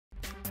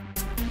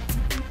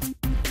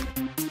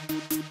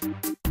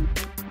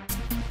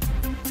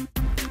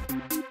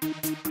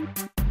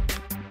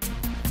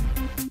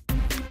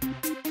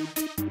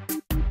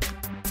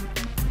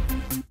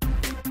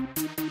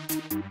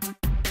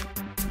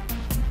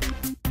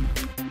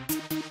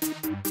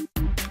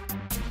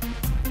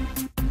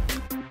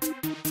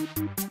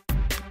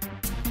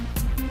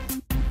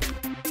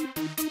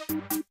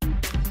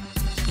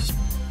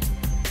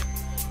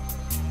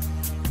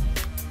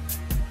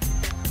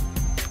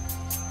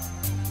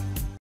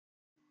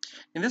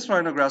In this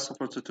Rhino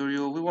Grasshopper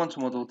tutorial, we want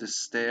to model this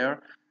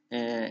stair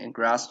in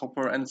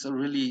Grasshopper, and it's a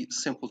really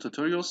simple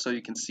tutorial, so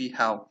you can see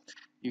how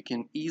you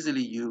can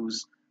easily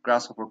use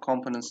Grasshopper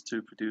components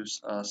to produce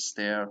a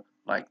stair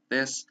like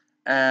this.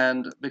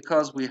 And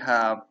because we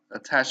have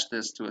attached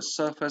this to a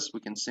surface, we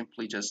can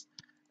simply just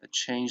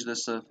change the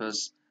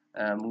surface,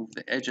 move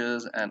the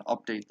edges, and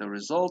update the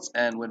results.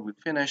 And when we're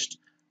finished,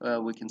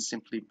 we can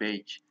simply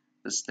bake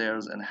the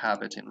stairs and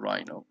have it in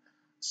Rhino.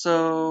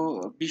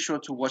 So be sure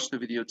to watch the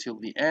video till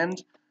the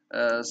end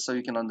so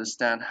you can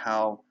understand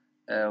how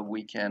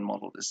we can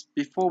model this.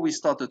 Before we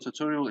start the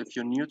tutorial, if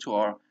you're new to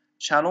our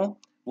channel,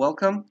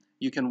 welcome.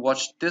 You can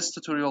watch this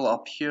tutorial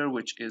up here,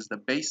 which is the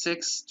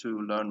basics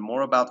to learn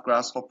more about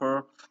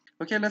Grasshopper.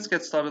 Okay, let's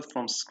get started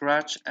from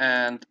scratch.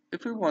 And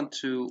if we want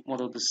to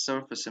model the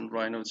surface in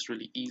Rhino, it's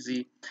really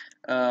easy.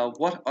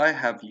 What I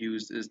have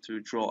used is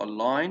to draw a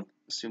line.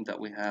 Assume that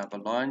we have a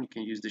line. You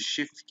can use the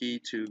Shift key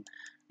to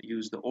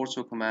use the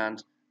Ortho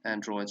command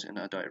and draw it in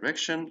a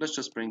direction. Let's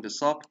just bring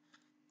this up.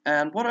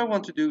 And what I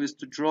want to do is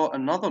to draw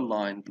another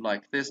line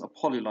like this, a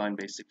polyline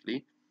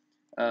basically,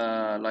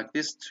 like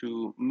this,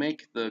 to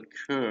make the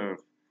curve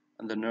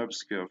and the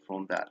NURBS curve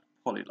from that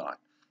polyline.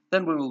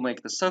 Then we will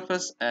make the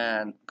surface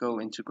and go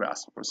into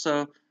Grasshopper.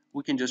 So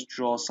we can just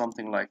draw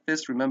something like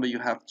this. Remember, you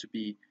have to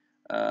be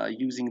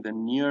using the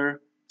near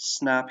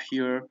snap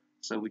here,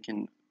 so we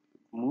can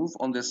move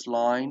on this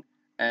line,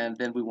 and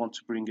then we want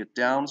to bring it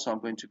down. So I'm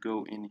going to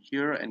go in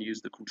here and use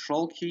the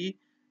control key,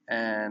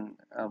 and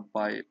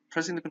by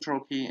pressing the control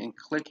key and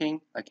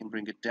clicking, I can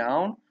bring it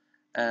down.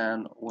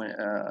 And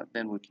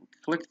then we can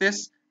click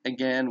this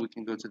again. We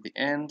can go to the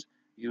end,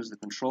 use the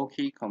control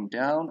key, come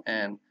down,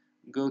 and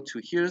go to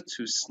here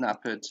to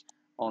snap it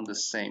on the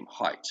same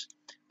height.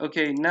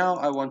 Okay, now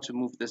I want to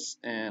move this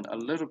in a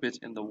little bit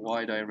in the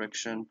Y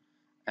direction,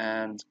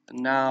 and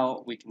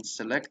now we can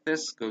select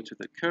this, go to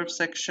the curve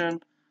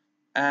section,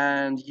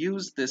 and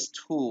use this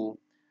tool,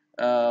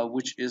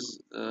 which is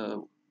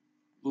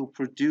will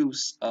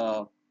produce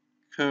a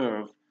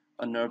curve,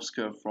 a NURBS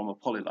curve from a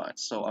polyline.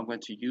 So I'm going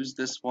to use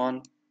this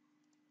one,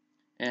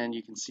 and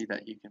you can see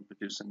that you can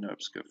produce a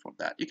NURBS curve from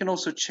that. You can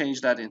also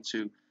change that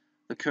into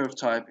the curve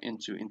type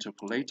into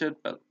interpolated,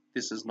 but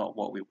this is not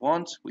what we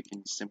want. We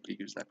can simply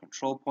use that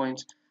control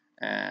point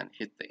and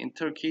hit the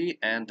enter key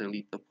and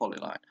delete the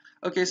polyline.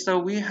 Okay, so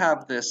we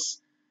have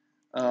this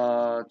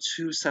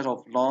two set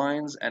of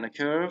lines and a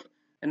curve,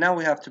 and now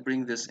we have to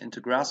bring this into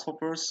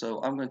Grasshopper.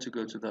 So I'm going to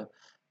go to the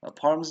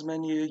params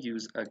menu,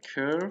 use a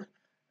curve,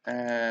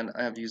 and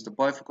I have used the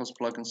bifocals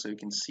plugin so you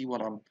can see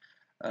what I'm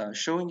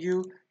showing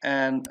you,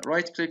 and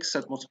right click,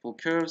 set multiple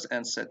curves,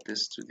 and set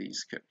this to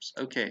these curves.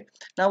 Okay,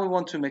 now we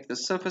want to make the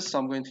surface, so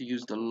I'm going to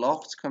use the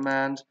loft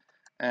command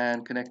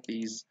and connect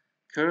these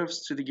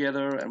curves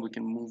together, and we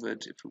can move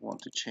it if we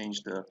want to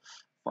change the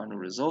final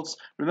results.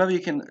 Remember, you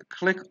can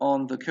click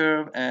on the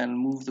curve and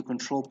move the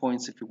control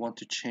points if you want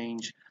to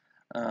change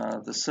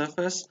the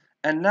surface.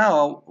 And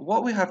now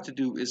what we have to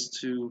do is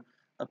to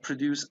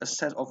produce a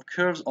set of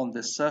curves on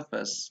this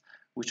surface,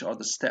 which are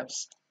the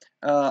steps.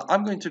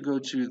 I'm going to go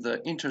to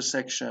the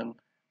intersection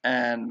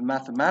and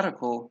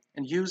mathematical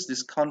and use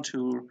this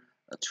contour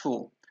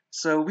tool.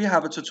 So we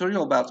have a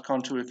tutorial about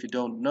contour. If you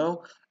don't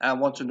know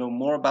and want to know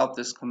more about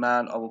this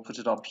command, I will put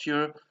it up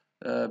here.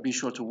 Be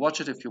sure to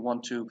watch it if you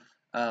want to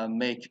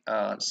make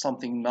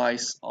something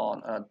nice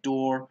on a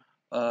door,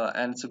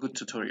 and it's a good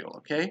tutorial.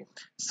 Okay,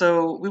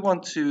 so we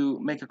want to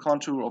make a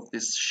contour of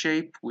this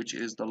shape, which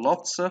is the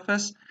loft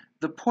surface.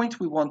 The point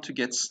we want to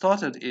get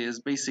started is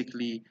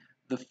basically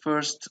the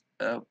first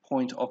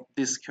point of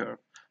this curve.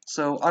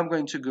 So I'm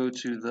going to go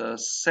to the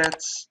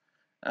sets,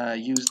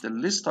 use the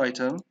list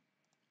item,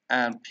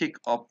 and pick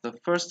up the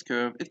first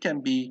curve. It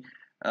can be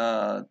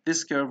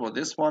this curve or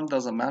this one,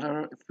 doesn't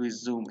matter. If we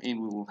zoom in,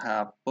 we will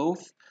have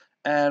both.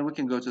 And we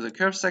can go to the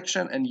curve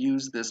section and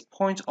use this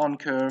point on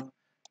curve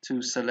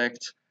to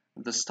select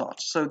the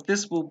start. So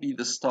this will be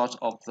the start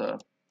of the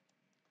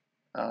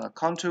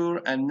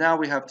contour, and now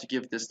we have to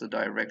give this the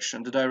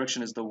direction. The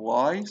direction is the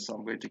Y, so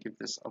I'm going to give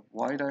this a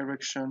Y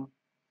direction,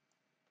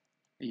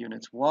 a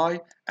unit Y,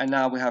 and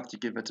now we have to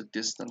give it a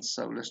distance.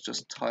 So let's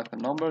just type a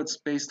number. It's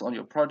based on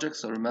your project,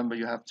 so remember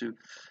you have to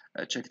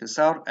check this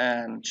out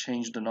and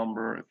change the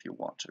number if you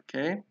want.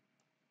 Okay,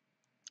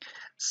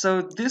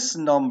 so this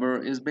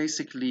number is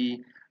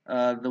basically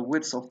the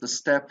width of the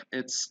step.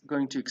 It's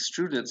going to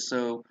extrude it,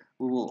 so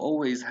we will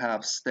always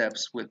have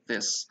steps with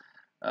this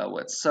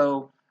width.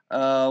 So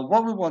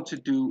what we want to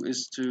do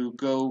is to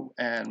go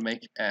and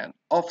make an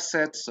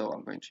offset. So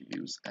I'm going to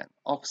use an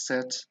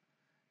offset,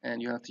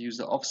 and you have to use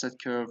the offset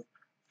curve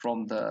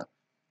from the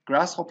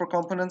Grasshopper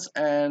components,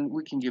 and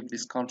we can give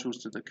these contours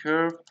to the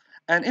curve.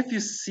 And if you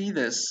see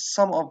this,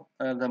 some of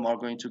them are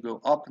going to go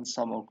up and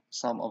some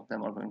of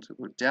them are going to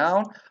go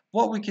down.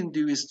 What we can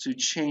do is to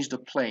change the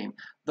plane.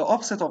 The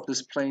offset of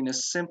this plane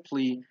is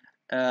simply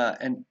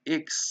an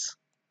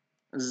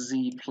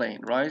XZ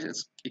plane, right?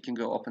 It can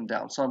go up and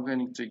down. So I'm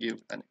going to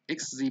give an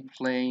XZ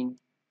plane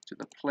to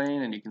the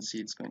plane, and you can see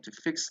it's going to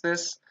fix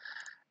this.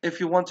 If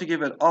you want to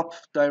give it up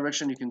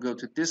direction, you can go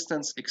to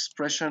distance,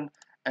 expression,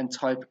 and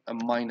type a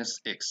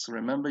 -x.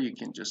 Remember, you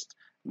can just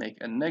make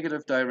a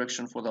negative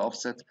direction for the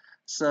offset.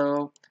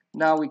 So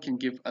now we can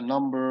give a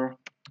number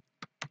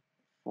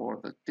for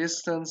the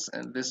distance,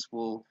 and this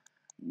will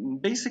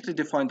basically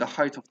define the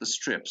height of the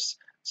strips.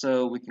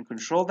 So we can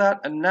control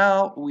that, and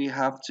now we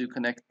have to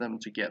connect them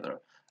together.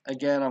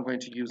 Again, I'm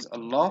going to use a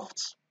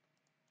loft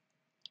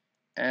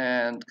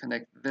and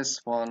connect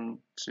this one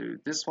to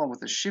this one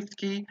with a shift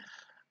key.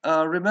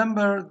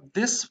 Remember,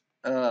 this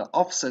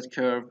offset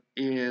curve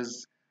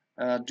is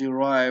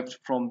derived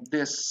from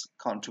this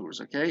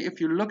contours. Okay,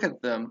 if you look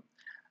at them,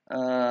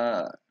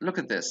 look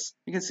at this.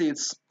 You can see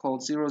it's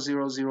called 0,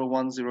 0, 0,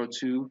 1, 0,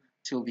 2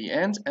 till the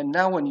end. And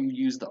now when you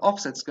use the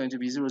offset, it's going to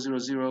be 0, 0,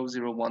 0,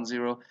 0, 1,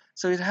 0.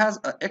 So it has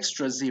an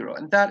extra 0.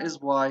 And that is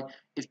why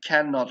it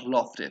cannot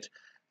loft it.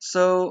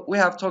 So we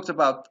have talked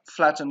about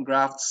flatten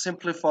graph,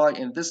 simplify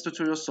in this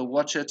tutorial. So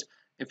watch it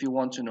if you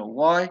want to know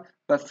why.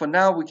 But for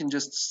now, we can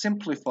just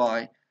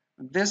simplify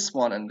this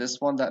one and this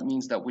one. That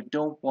means that we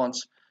don't want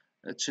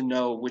to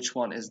know which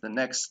one is the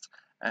next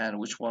and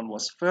which one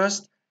was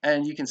first.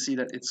 And you can see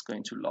that it's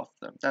going to loft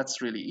them.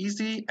 That's really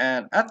easy.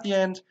 And at the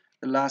end,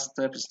 the last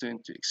step is going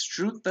to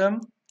extrude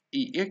them,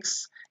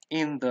 EX,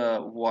 in the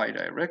Y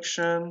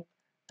direction,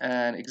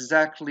 and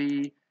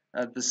exactly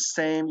the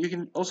same. You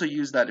can also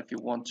use that if you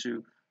want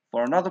to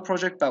for another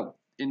project, but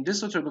in this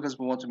tutorial, because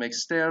we want to make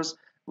stairs,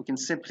 we can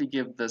simply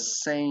give the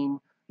same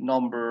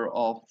number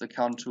of the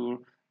contour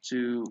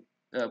to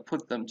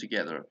put them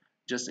together,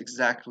 just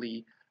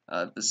exactly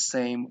the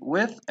same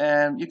width,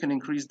 and you can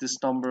increase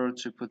this number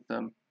to put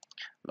them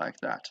like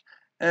that.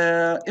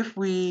 If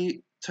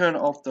we turn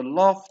off the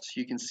loft,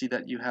 you can see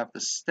that you have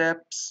the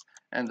steps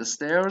and the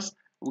stairs.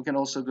 We can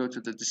also go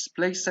to the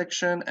display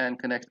section and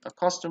connect a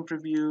custom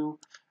preview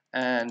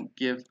and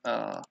give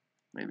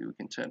maybe we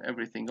can turn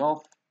everything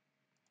off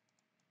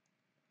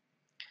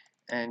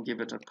and give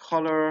it a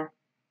color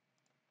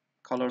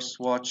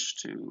swatch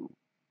to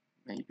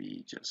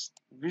maybe just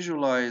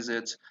visualize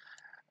it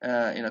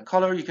in a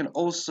color. You can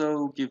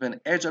also give an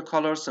edge a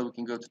color, so we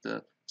can go to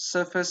the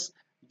surface,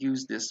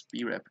 use this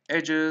brep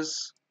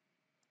edges,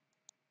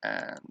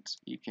 and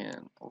you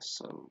can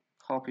also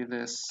copy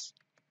this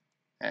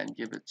and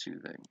give it to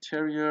the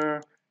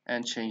interior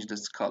and change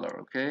this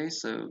color. Okay,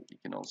 so you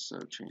can also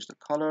change the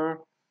color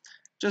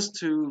just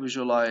to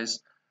visualize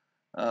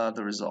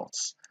the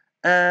results.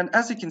 And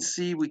as you can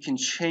see, we can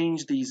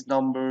change these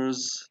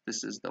numbers.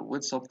 This is the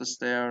width of the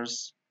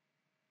stairs.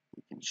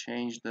 We can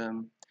change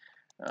them.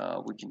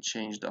 We can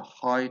change the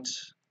height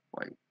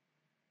by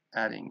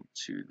adding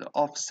to the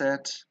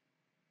offset.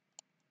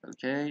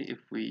 Okay, if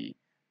we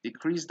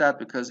decrease that,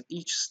 because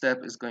each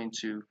step is going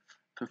to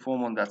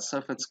perform on that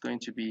surface, it's going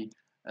to be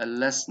a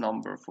less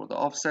number for the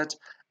offset.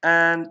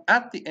 And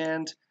at the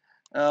end,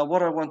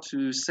 what I want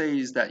to say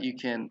is that you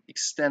can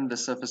extend the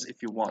surface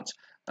if you want.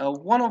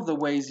 One of the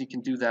ways you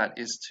can do that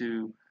is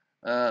to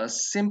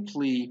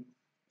simply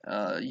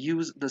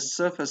use the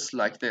surface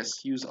like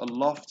this. Use a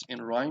loft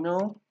in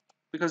Rhino.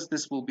 Because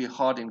this will be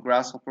hard in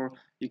Grasshopper,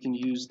 you can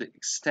use the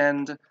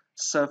extend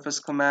surface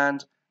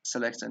command,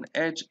 select an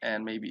edge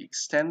and maybe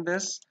extend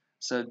this.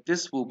 So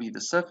this will be the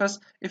surface.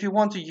 If you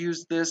want to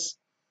use this,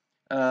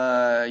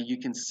 you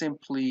can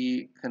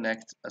simply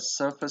connect a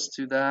surface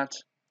to that.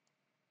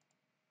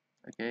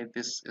 Okay,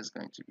 this is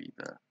going to be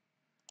the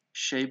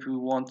shape we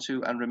want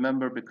to, and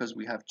remember, because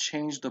we have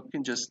changed, we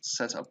can just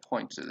set a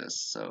point to this.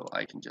 So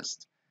I can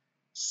just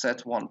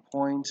set one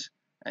point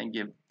and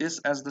give this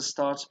as the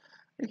start.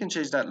 You can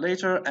change that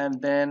later,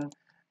 and then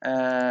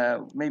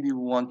maybe we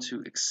want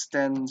to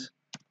extend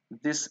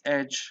this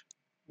edge.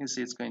 You can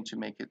see it's going to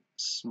make it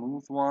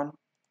smooth one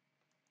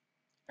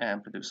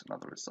and produce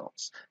another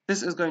results.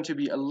 This is going to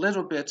be a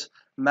little bit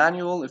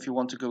manual if you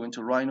want to go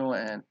into Rhino,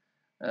 and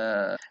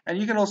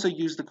you can also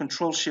use the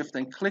control shift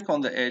and click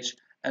on the edge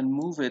and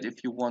move it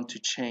if you want to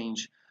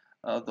change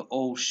the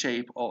whole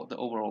shape or the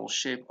overall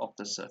shape of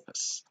the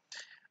surface.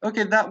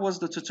 Okay, that was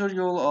the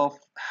tutorial of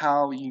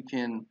how you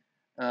can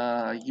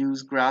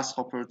use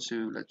Grasshopper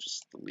to, let's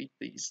just delete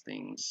these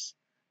things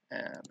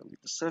and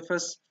delete the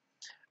surface,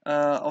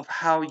 of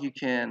how you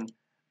can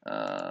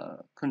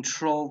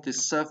control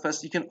this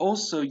surface. You can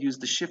also use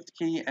the shift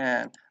key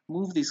and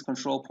move these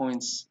control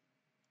points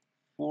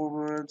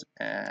forward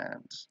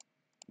and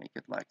make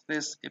it like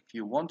this if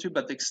you want to,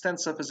 but the extend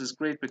surface is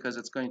great because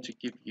it's going to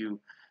give you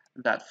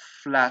that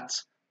flat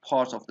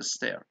part of the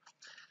stair.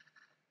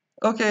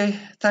 Okay,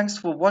 thanks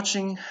for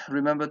watching.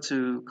 Remember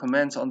to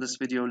comment on this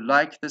video,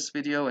 like this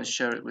video, and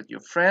share it with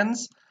your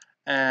friends,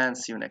 and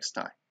see you next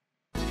time.